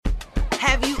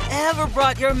Have you ever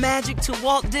brought your magic to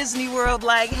Walt Disney World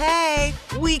like, hey,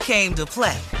 we came to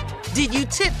play? Did you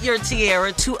tip your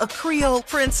tiara to a Creole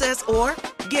princess or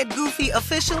get goofy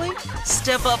officially?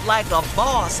 Step up like a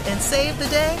boss and save the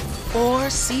day? Or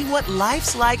see what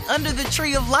life's like under the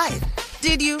tree of life?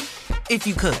 Did you? If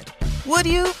you could. Would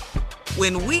you?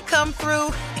 When we come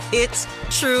through, it's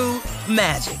true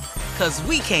magic. 'Cause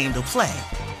we came to play.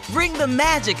 Bring the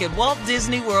magic at Walt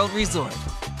Disney World Resort.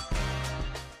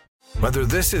 Whether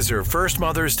this is her first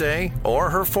Mother's Day or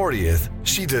her 40th,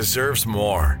 she deserves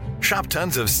more. Shop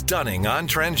tons of stunning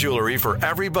on-trend jewelry for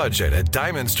every budget at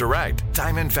Diamonds Direct.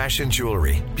 Diamond fashion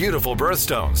jewelry, beautiful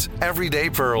birthstones,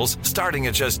 everyday pearls starting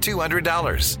at just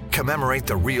 $200. Commemorate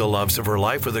the real loves of her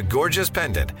life with a gorgeous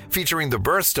pendant featuring the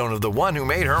birthstone of the one who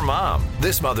made her mom.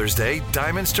 This Mother's Day,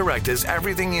 Diamonds Direct is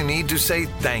everything you need to say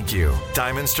thank you.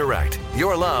 Diamonds Direct,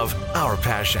 your love, our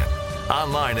passion.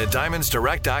 Online at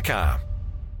diamondsdirect.com.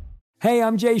 Hey,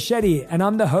 I'm Jay Shetty, and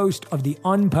I'm the host of the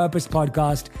On Purpose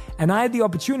podcast, and I had the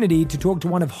opportunity to talk to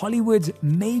one of Hollywood's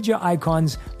major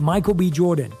icons, Michael B.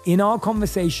 Jordan. In our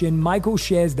conversation, Michael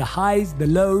shares the highs, the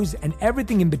lows, and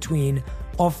everything in between,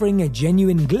 offering a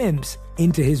genuine glimpse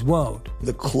into his world.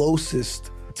 The closest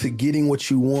to getting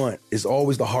what you want is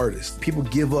always the hardest. People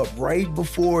give up right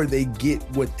before they get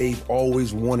what they've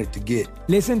always wanted to get.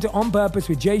 Listen to On Purpose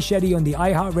with Jay Shetty on the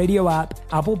iHeartRadio app,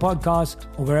 Apple Podcasts,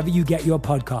 or wherever you get your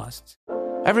podcasts.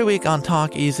 Every week on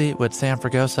Talk Easy with Sam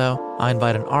Fragoso, I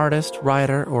invite an artist,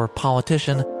 writer, or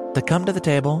politician to come to the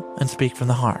table and speak from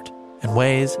the heart in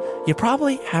ways you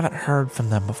probably haven't heard from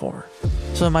them before.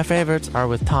 Some of my favorites are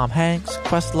with Tom Hanks,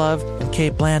 Questlove, and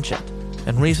Cate Blanchett.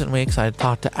 In recent weeks, I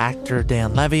talked to actor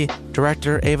Dan Levy,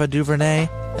 director Ava DuVernay,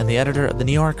 and the editor of The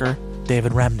New Yorker,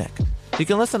 David Remnick. You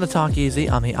can listen to Talk Easy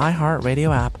on the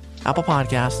iHeartRadio app, Apple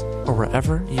Podcasts, or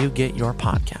wherever you get your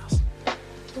podcasts.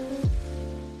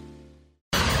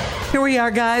 Here we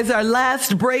are, guys, our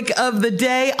last break of the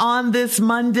day on this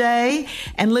Monday.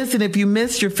 And listen, if you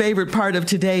missed your favorite part of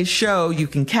today's show, you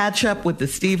can catch up with the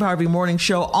Steve Harvey Morning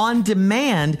Show on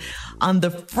demand on the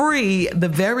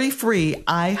very free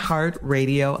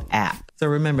iHeartRadio app. So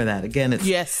remember that. Again,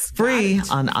 it's free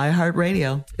on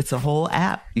iHeartRadio. It's a whole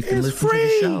app. You can listen to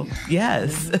the show.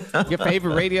 Yes. Your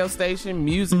favorite radio station,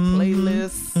 music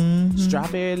playlists,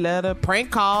 Strawberry Letter,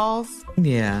 prank calls.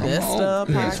 Yeah. Best of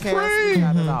podcasts. We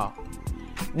got it all.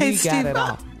 Hey, Steve,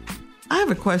 I have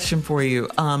a question for you.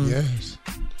 Yes.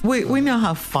 We know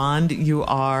how fond you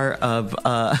are of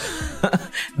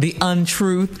the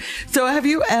untruth. So have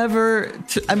you ever,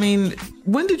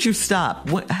 when did you stop?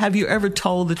 Have you ever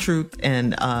told the truth,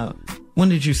 and when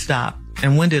did you stop?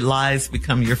 And when did lies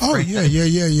become your friend? Oh,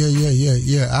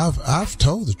 yeah. I've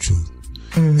told the truth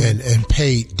and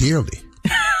paid dearly.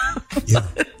 Yeah.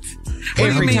 What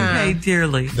do you mean paid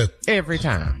dearly? Every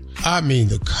time. I mean,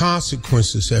 the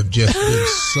consequences have just been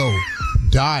so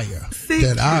dire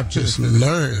that I've just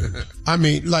learned. I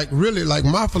mean, really,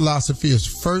 my philosophy is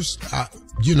first,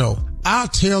 I'll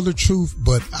tell the truth,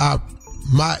 but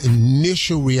my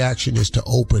initial reaction is to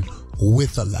open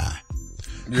with a lie.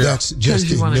 Yeah. That's just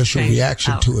the initial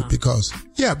reaction to it because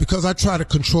I try to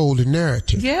control the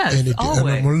narrative. Yes, and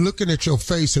I'm looking at your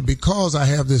face, and because I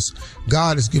have this,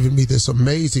 God has given me this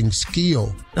amazing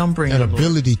skill and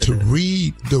ability to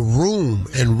read the room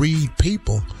and read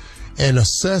people and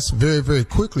assess very, very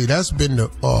quickly. That's been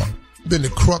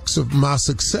the crux of my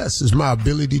success, is my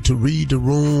ability to read the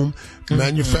room,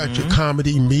 manufacture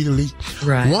comedy immediately.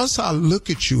 Right. Once I look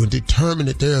at you and determine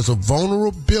that there's a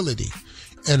vulnerability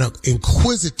and an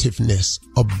inquisitiveness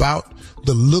about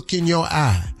the look in your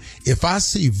eye. If I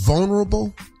see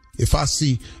vulnerable, if I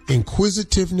see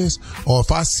inquisitiveness, or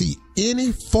if I see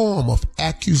any form of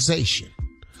accusation,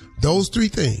 those three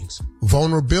things,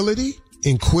 vulnerability,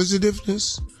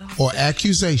 inquisitiveness, or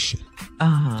accusation,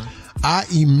 I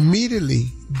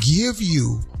immediately give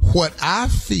you what I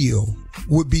feel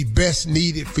would be best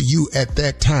needed for you at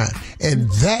that time. And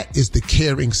that is the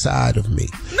caring side of me.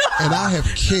 And I have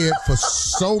cared for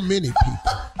so many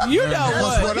people. You know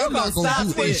what I'm not going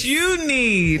to do what you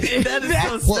need. That is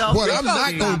so selfish. What I'm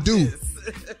not going to do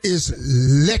is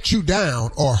let you down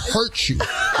or hurt you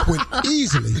when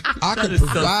easily I can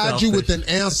provide you with an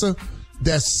answer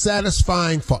that's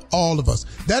satisfying for all of us.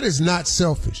 That is not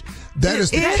selfish. That is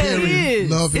the caring,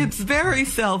 loving. It's very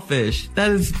selfish.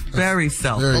 That is very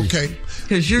selfish. Okay.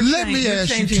 Because you're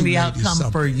changing the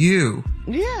outcome for you.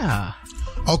 Yeah.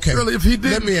 Okay. Really, if he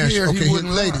didn't let me ask you. Okay, he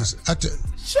ladies.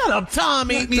 Shut up,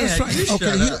 Tommy. That's right.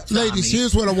 Okay, ladies,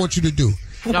 here's what I want you to do.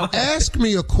 Okay. Ask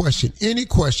me a question. Any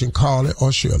question, Carly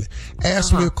or Shirley.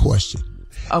 Ask me a question.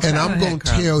 Okay. And I'm going to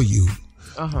tell you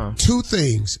two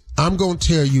things. I'm going to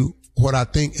tell you what I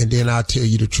think, and then I'll tell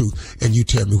you the truth, and you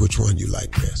tell me which one you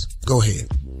like best. Go ahead.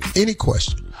 Any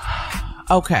question?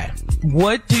 Okay.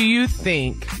 What do you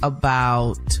think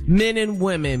about men and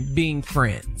women being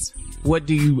friends? What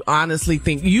do you honestly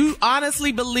think? You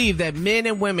honestly believe that men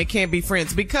and women can't be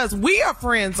friends? Because we are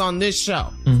friends on this show.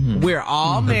 Mm-hmm. We're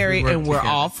all married and we're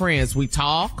all friends. We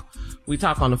talk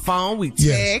on the phone, we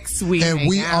text, we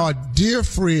are dear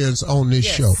friends on this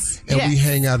show, and we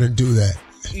hang out and do that.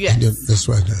 Yes. That's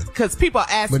right. Because people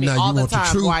ask me all the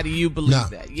time, why do you believe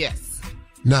that? Yes.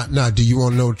 Now, do you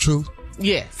want to know the truth?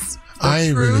 Yes. I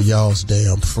ain't really y'all's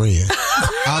damn friend.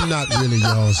 I'm not really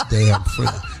y'all's damn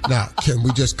friend. Now, can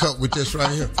we just cut with this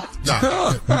right here?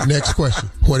 Now, next question.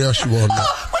 What else you want to know?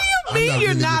 What do you mean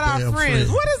you're not our friends?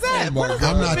 What is that?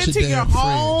 I'm not your damn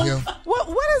friend. Yeah.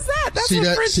 What is that? That's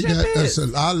what friendship is.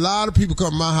 A lot of people come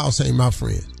to my house ain't my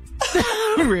friend.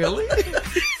 Really?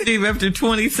 Steve, after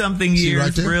 20-something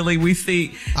years, really, we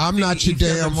see... I'm not your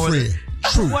damn friend.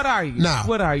 True. What are you? Now,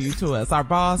 what are you to us? Our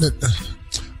boss?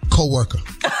 Co-worker.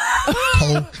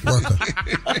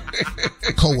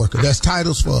 That's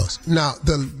titles for us. Now,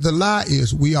 the lie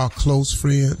is we are close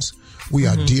friends. We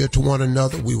are dear to one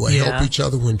another. We will help each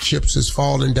other when chips is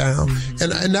falling down.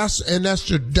 And that's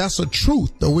a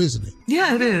truth, though, isn't it?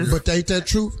 Yeah, it is. But ain't that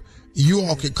truth? You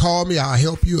all can call me. I'll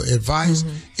help you. Advice,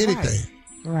 anything.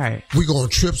 Right. We go on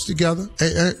trips together.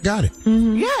 Got it.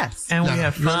 Mm-hmm. Yes. And we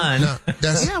have fun.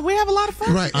 We have a lot of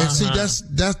fun. Right. And see,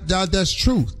 that's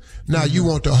truth. Now, you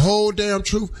want the whole damn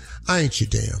truth? I ain't your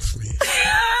damn friend.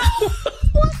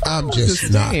 I'm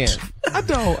just not. I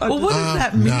don't. Well, what does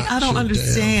that mean? I don't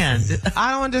understand.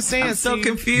 I don't understand. I'm so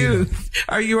confused.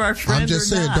 Are you our friend? I'm just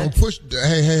saying, not? don't push.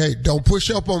 Hey, don't push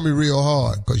up on me real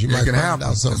hard because you might find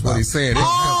out something. That's what he's saying. It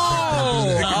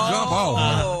can jump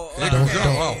off.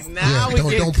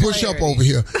 Don't push up over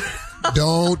here.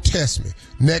 Don't test me.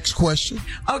 Next question.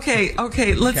 Okay.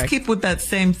 Let's keep with that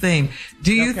same theme.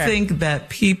 Do you think that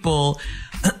people,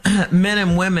 men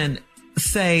and women,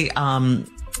 say,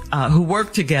 who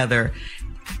work together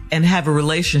and have a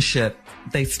relationship,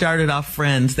 they started off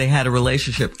friends, they had a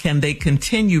relationship, can they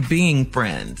continue being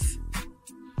friends?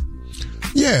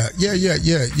 Yeah.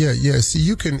 See,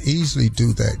 you can easily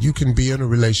do that. You can be in a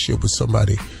relationship with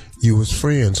somebody you was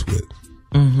friends with.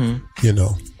 Mm-hmm. You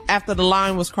know. After the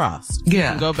line was crossed. You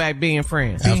can go back being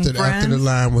friends. After the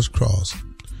line was crossed.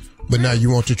 But now you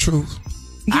want the truth?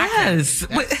 Yes.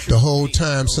 The whole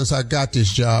time since I got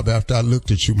this job, after I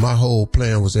looked at you, my whole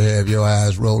plan was to have your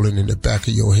eyes rolling in the back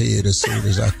of your head as soon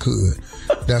as I could.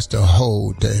 That's the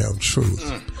whole damn truth.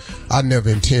 I never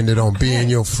intended on being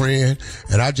your friend,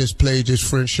 and I just played this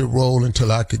friendship role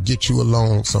until I could get you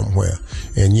along somewhere.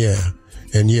 And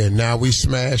now we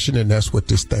smashing, and that's what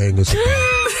this thing is about.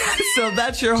 So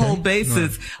that's your whole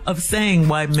basis of saying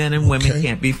why men and women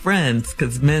can't be friends,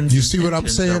 because men's You see what I'm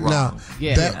saying? Now,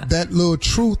 that little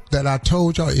truth that I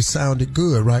told y'all, it sounded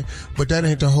good, right? But that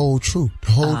ain't the whole truth.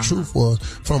 The whole truth was,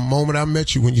 from the moment I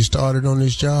met you when you started on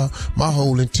this job, my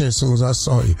whole intent, as soon as I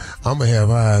saw you, I'm going to have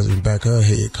eyes in the back of her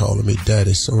head calling me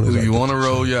daddy as soon as Do you want to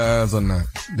roll your eyes or not?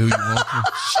 Do you want to?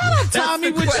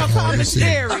 Tommy with your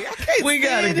commentary. We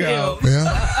got to go.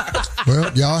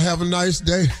 Well, y'all have a nice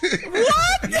day. What?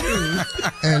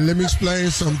 And let me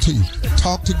explain something to you.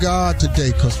 Talk to God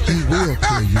today, because he will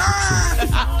tell you the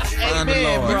truth.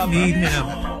 Amen, brother. Need him.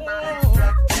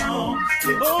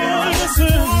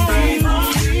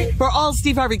 For all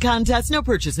Steve Harvey contests, no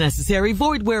purchase necessary,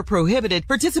 void where prohibited.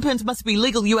 Participants must be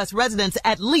legal U.S. residents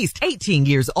at least 18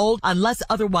 years old unless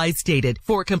otherwise stated.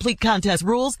 For complete contest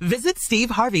rules, visit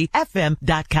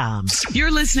SteveHarveyFM.com.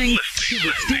 You're listening to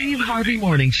the Steve Harvey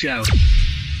Morning Show.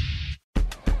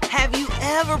 Have you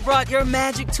ever brought your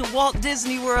magic to Walt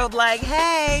Disney World like,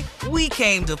 hey, we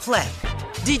came to play?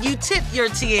 Did you tip your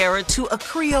tiara to a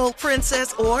Creole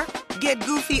princess or get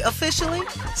goofy officially?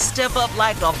 Step up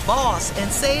like a boss and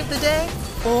save the day?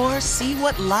 Or see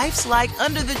what life's like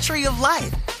under the tree of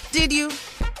life? Did you?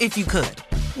 If you could.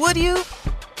 Would you?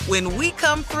 When we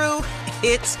come through,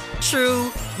 it's true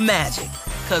magic.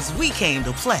 'Cause we came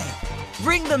to play.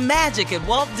 Bring the magic at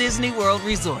Walt Disney World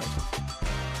Resort.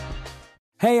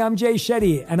 Hey, I'm Jay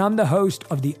Shetty, and I'm the host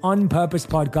of the On Purpose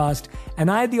podcast,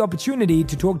 and I had the opportunity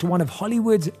to talk to one of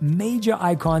Hollywood's major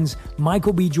icons,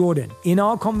 Michael B. Jordan. In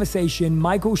our conversation,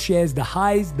 Michael shares the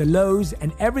highs, the lows,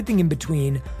 and everything in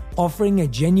between, offering a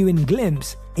genuine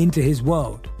glimpse into his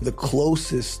world. The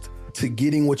closest to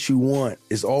getting what you want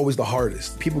is always the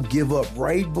hardest. People give up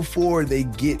right before they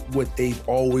get what they've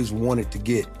always wanted to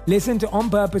get. Listen to On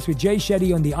Purpose with Jay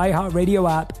Shetty on the iHeartRadio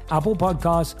app, Apple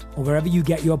Podcasts, or wherever you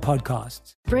get your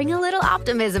podcasts. Bring a little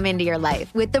optimism into your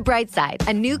life with The Bright Side,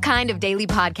 a new kind of daily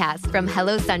podcast from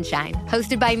Hello Sunshine,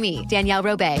 hosted by me, Danielle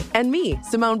Robay. And me,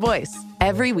 Simone Boyce.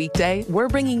 Every weekday, we're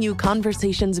bringing you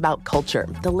conversations about culture,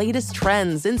 the latest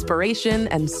trends, inspiration,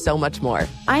 and so much more.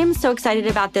 I am so excited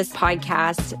about this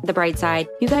podcast, The Bright Side.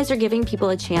 You guys are giving people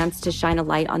a chance to shine a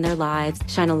light on their lives,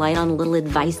 shine a light on a little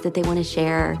advice that they want to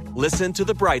share. Listen to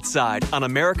The Bright Side on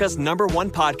America's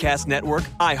 #1 podcast network,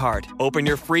 iHeart. Open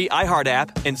your free iHeart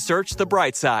app and search The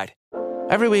Bright Side.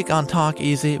 Every week on Talk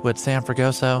Easy with Sam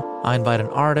Fragoso, I invite an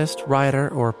artist, writer,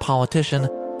 or politician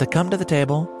to come to the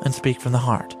table and speak from the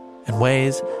heart in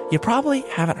ways you probably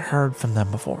haven't heard from them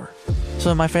before.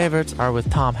 Some of my favorites are with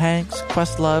Tom Hanks,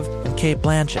 Questlove, and Cate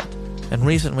Blanchett. In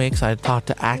recent weeks, I talked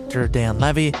to actor Dan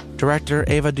Levy, director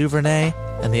Ava DuVernay,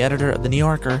 and the editor of The New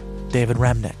Yorker, David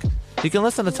Remnick. You can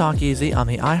listen to Talk Easy on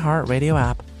the iHeartRadio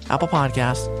app, Apple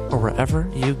Podcasts, or wherever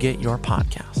you get your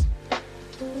podcasts.